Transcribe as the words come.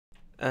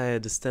I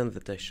understand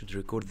that I should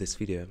record this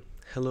video.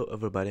 Hello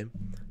everybody.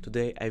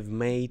 Today I've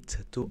made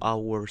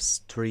 2-hour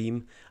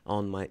stream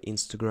on my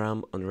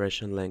Instagram on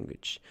Russian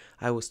language.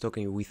 I was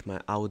talking with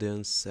my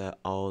audience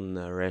on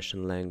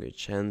Russian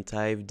language, and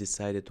I've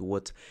decided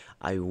what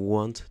I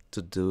want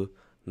to do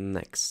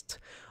next.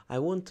 I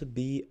want to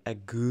be a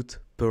good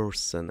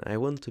person. I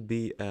want to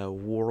be a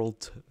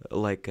world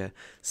like a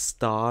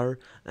star,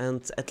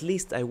 and at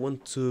least I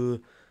want to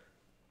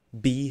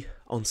be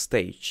on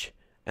stage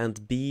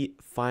and be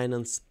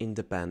finance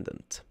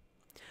independent.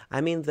 I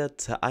mean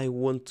that I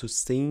want to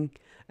sing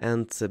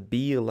and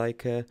be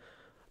like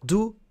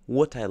do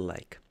what I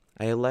like.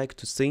 I like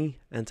to sing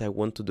and I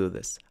want to do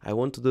this. I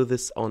want to do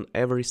this on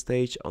every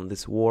stage on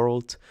this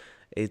world.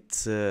 It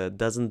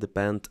doesn't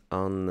depend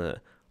on the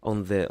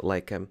how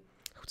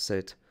to say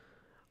it,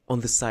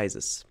 on the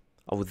sizes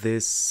of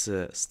these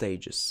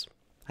stages.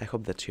 I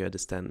hope that you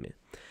understand me.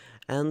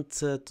 And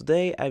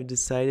today I've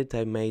decided,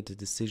 I made a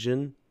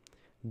decision,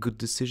 good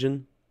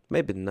decision,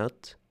 maybe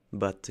not,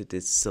 but it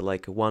is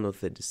like one of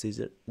the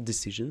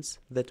decisions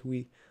that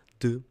we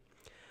do.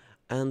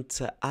 And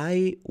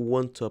I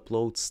want to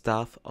upload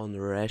stuff on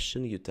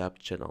Russian YouTube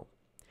channel.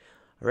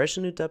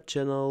 Russian YouTube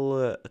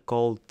channel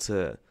called,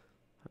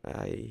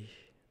 I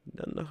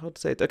don't know how to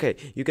say it. Okay,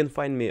 you can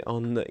find me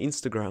on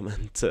Instagram,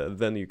 and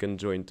then you can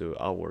join to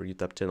our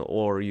YouTube channel,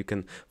 or you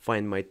can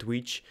find my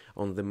Twitch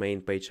on the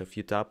main page of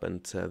YouTube,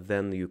 and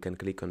then you can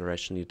click on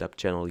Russian YouTube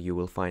channel, you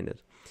will find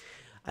it.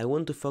 I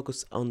want to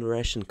focus on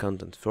Russian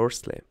content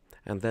firstly,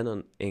 and then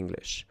on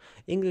English.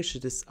 English,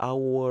 it is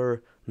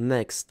our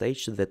next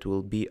stage that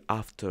will be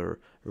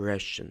after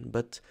Russian,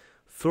 but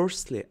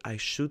firstly I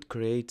should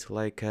create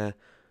like a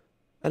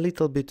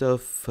little bit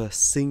of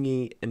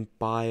singing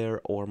empire,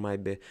 or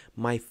maybe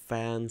my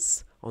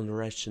fans on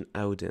Russian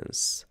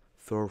audience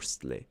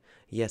firstly.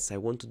 Yes, I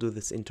want to do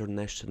this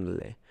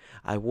internationally.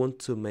 I want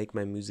to make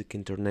my music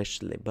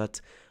internationally, but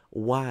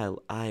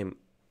while I'm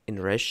in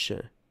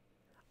Russia,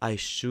 I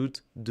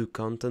should do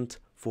content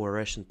for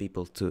Russian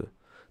people too,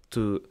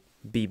 to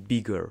be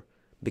bigger,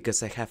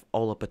 because I have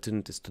all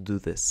opportunities to do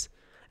this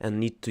and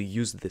need to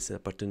use these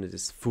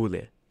opportunities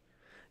fully.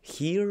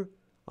 Here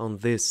on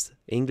this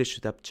English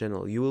YouTube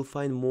channel, you will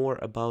find more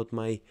about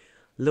my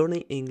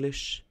learning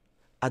English,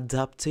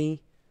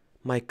 adapting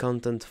my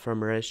content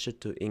from Russia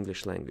to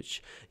English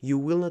language. You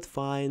will not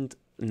find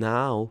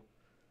now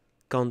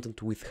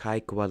content with high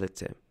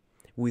quality,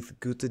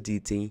 with good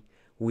editing,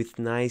 with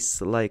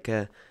nice like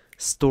a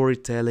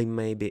storytelling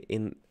maybe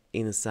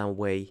in some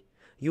way.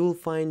 You will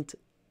find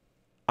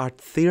art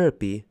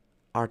therapy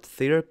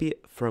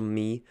from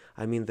me.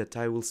 I mean that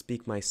I will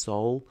speak my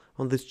soul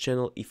on this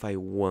channel if I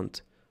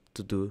want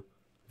to do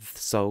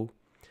so,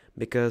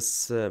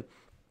 because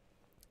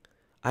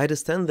I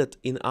understand that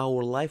in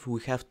our life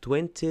we have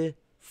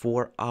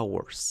 24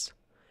 hours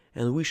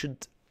and we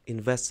should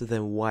invest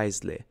them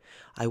wisely.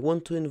 I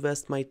want to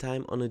invest my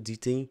time on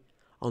editing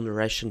on the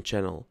Russian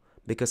channel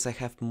because I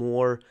have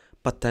more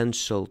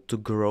potential to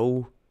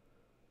grow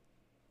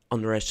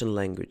on Russian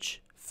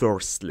language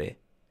firstly.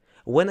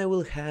 When I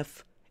will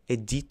have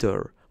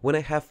editor, when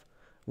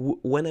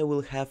I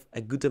will have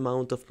a good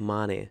amount of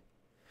money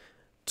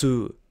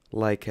to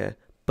like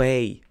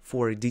pay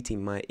for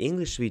editing my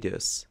English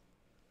videos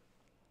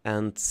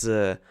and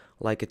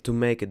like to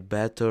make it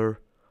better,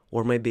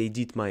 or maybe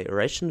edit my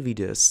Russian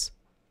videos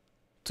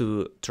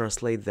to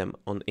translate them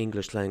on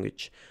English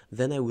language,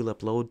 then I will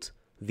upload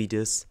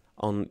videos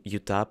on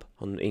YouTube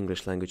on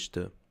English language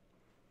too.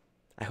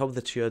 I hope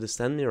that you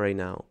understand me right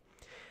now.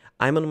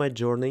 I'm on my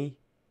journey.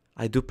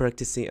 I do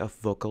practicing of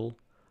vocal,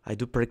 I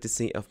do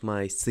practicing of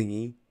my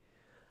singing,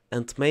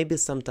 and maybe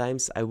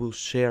sometimes I will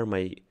share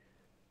my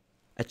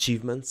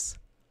achievements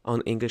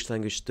on English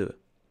language too.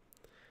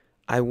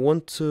 I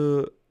want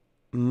to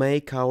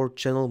make our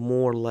channel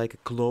more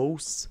like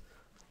close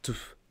to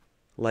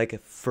like a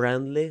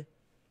friendly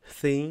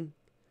thing,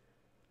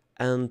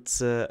 and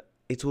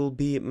it will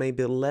be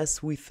maybe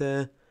less with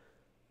a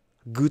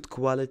good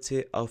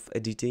quality of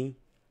editing,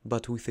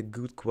 but with a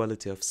good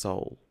quality of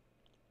soul.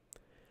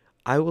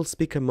 I will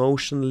speak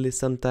emotionally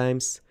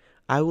sometimes,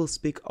 I will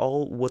speak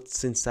all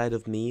what's inside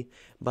of me,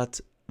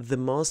 but the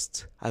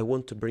most I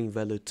want to bring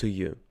value to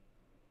you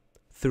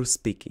through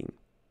speaking,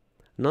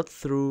 not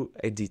through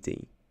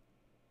editing,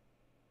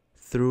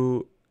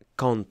 through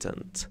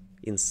content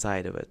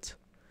inside of it.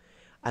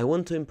 I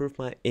want to improve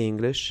my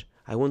English,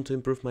 I want to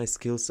improve my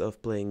skills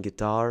of playing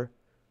guitar,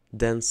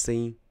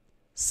 dancing,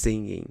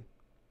 singing.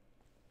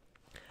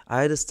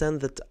 I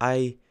understand that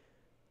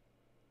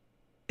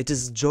it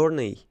is a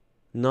journey,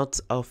 not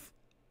of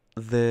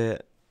the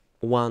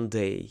one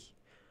day.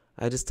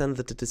 I understand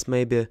that it is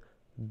maybe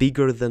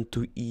bigger than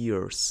 2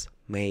 years,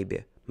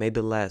 maybe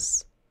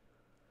less.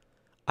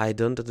 I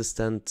don't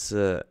understand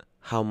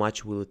how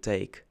much will it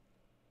take,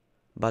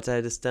 but I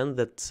understand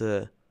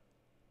that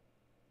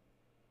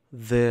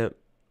the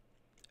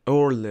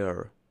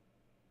earlier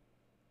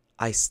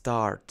I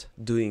start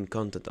doing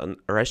content on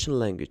Russian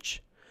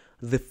language,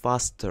 the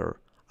faster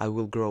I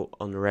will grow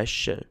on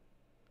Russian,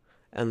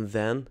 and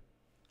then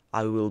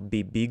I will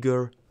be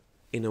bigger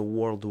in a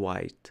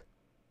worldwide,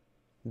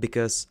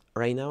 because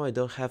right now I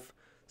don't have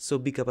so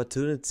big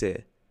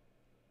opportunity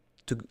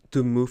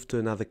to move to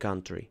another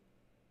country.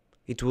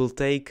 It will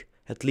take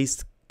at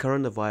least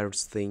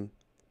coronavirus thing,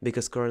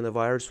 because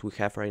coronavirus we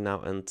have right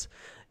now, and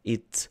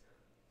it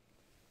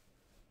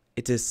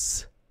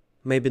is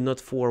maybe not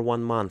for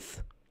 1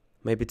 month,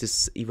 maybe it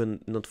is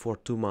even not for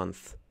 2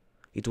 months.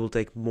 It will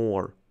take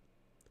more.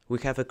 We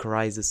have a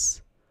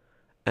crisis,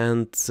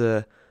 and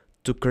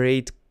to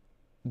create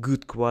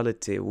good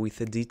quality with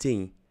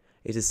editing,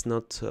 it is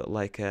not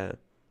like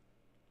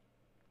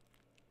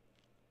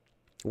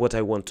what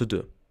I want to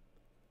do,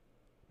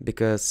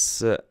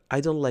 because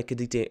I don't like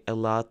editing a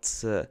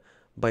lot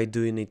by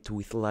doing it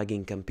with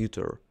lagging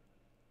computer.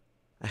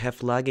 I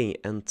have lagging,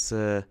 and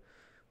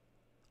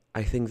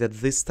I think that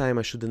this time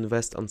I should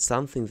invest on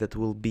something that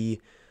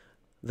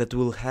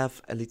will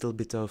have a little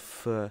bit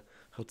of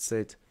how to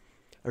say it,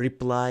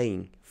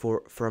 replying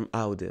from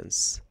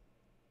audience.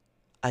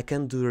 I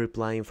can do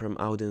replying from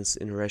audience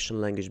in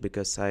Russian language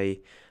because I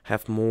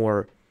have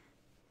more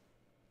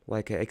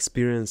like a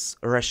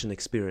Russian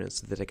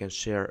experience that I can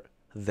share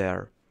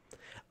there.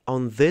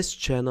 On this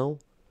channel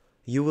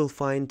you will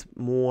find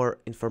more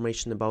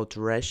information about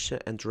Russia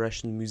and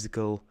Russian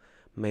musical,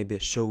 maybe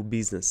show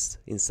business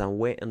in some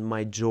way, and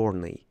my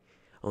journey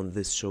on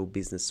this show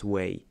business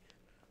way.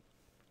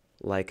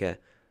 Like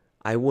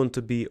I want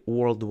to be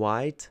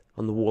worldwide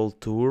on the world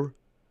tour,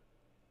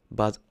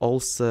 but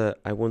also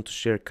I want to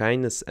share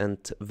kindness and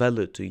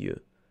value to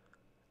you.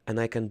 And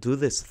I can do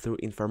this through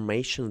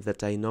information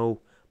that I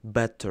know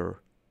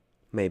better,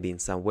 maybe in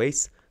some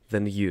ways,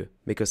 than you,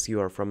 because you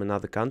are from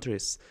another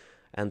countries.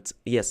 And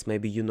yes,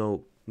 maybe you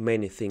know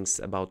many things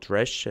about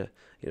Russia,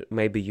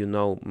 maybe you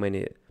know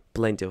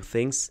plenty of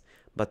things,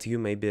 but you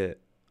maybe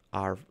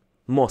are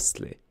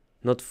mostly,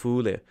 not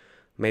fully.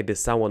 Maybe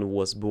someone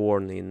was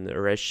born in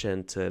Russia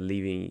and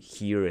living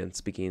here and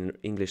speaking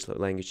English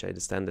language, I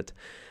understand it.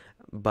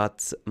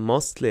 But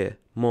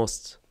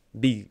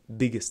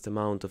biggest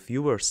amount of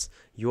viewers,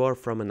 you are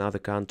from another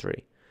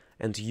country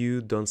and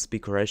you don't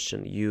speak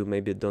Russian, you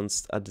maybe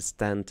don't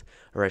understand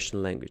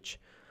Russian language.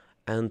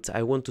 And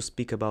I want to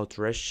speak about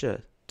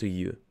Russia to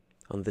you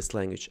on this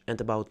language and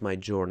about my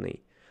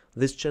journey.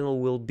 This channel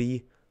will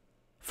be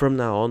from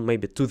now on,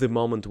 maybe to the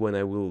moment when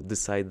I will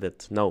decide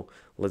that no,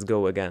 let's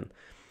go again.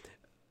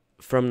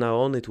 From now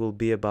on it will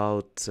be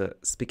about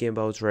speaking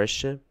about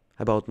Russia,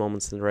 about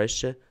moments in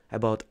Russia,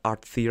 about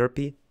art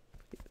therapy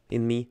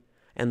in me,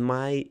 and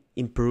my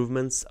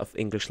improvements of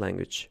English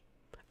language,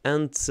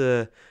 and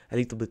a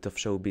little bit of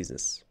show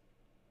business,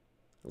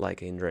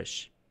 like in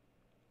Russia,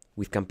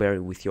 with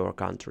comparing with your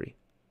country.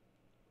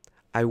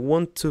 I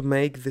want to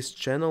make this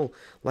channel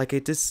like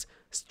it is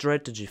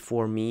strategy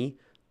for me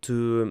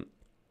to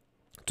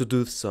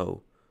do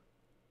so.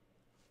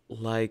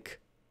 Like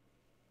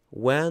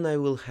when I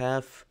will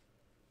have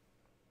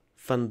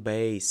fan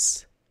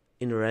base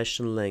in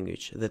Russian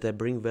language that I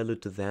bring value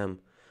to them,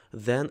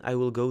 then I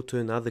will go to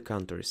another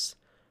countries,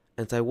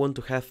 and I want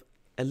to have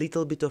a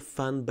little bit of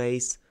fan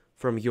base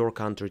from your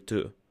country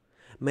too.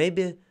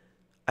 Maybe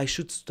I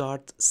should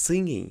start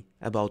singing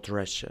about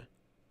Russia.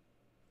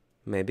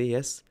 Maybe,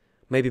 yes.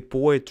 Maybe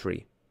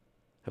poetry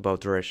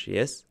about Russia,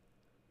 yes.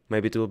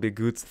 Maybe it will be a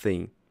good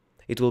thing.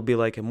 It will be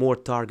like a more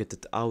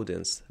targeted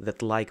audience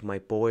that like my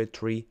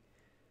poetry.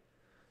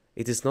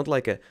 It is not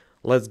like a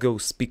let's go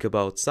speak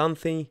about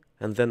something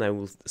and then I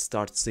will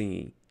start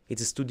singing.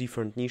 It is two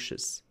different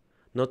niches.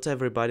 Not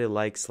everybody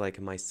likes like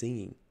my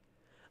singing.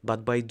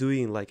 But by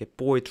doing like a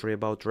poetry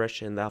about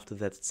Russia and after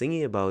that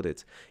singing about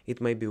it, it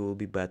maybe will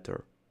be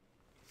better.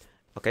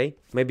 Okay?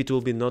 Maybe it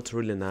will be not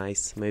really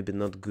nice, maybe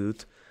not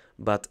good,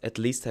 but at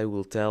least I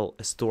will tell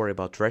a story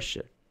about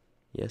Russia.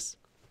 Yes?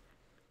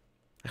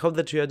 I hope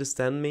that you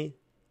understand me.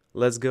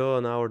 Let's go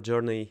on our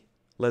journey.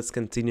 Let's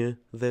continue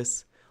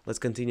this. Let's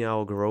continue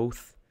our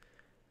growth.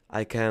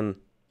 I can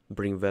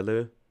bring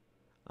value.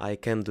 I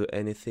can do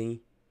anything.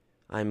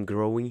 I'm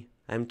growing.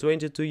 I'm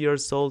 22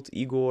 years old,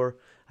 Igor.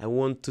 I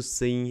want to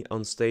sing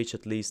on stage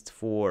at least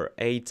for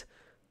 8,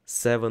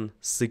 7,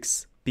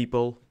 6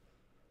 people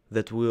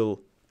that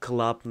will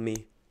clap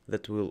me,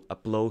 that will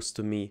applause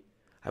to me.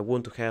 I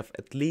want to have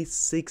at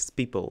least 6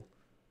 people.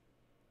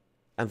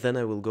 And then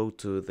I will go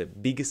to the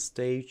biggest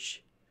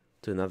stage,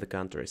 to another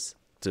countries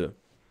too.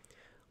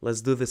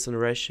 Let's do this in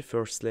Russia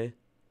firstly.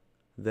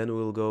 Then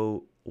we'll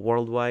go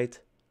worldwide.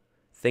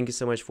 Thank you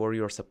so much for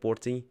your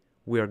supporting.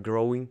 We are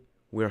growing.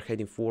 We are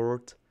heading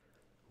forward.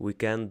 We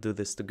can do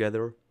this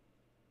together.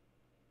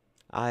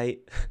 I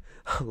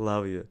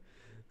love you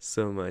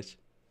so much.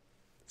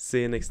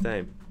 See you next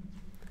time.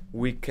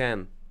 We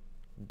can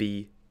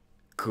be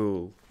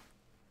cool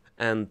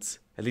and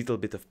a little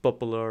bit of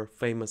popular,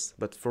 famous,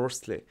 but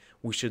firstly,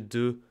 we should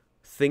do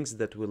things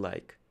that we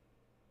like.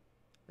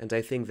 And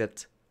I think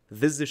that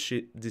this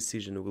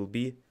decision will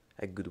be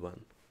a good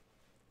one.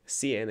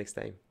 See you next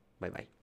time. Bye bye.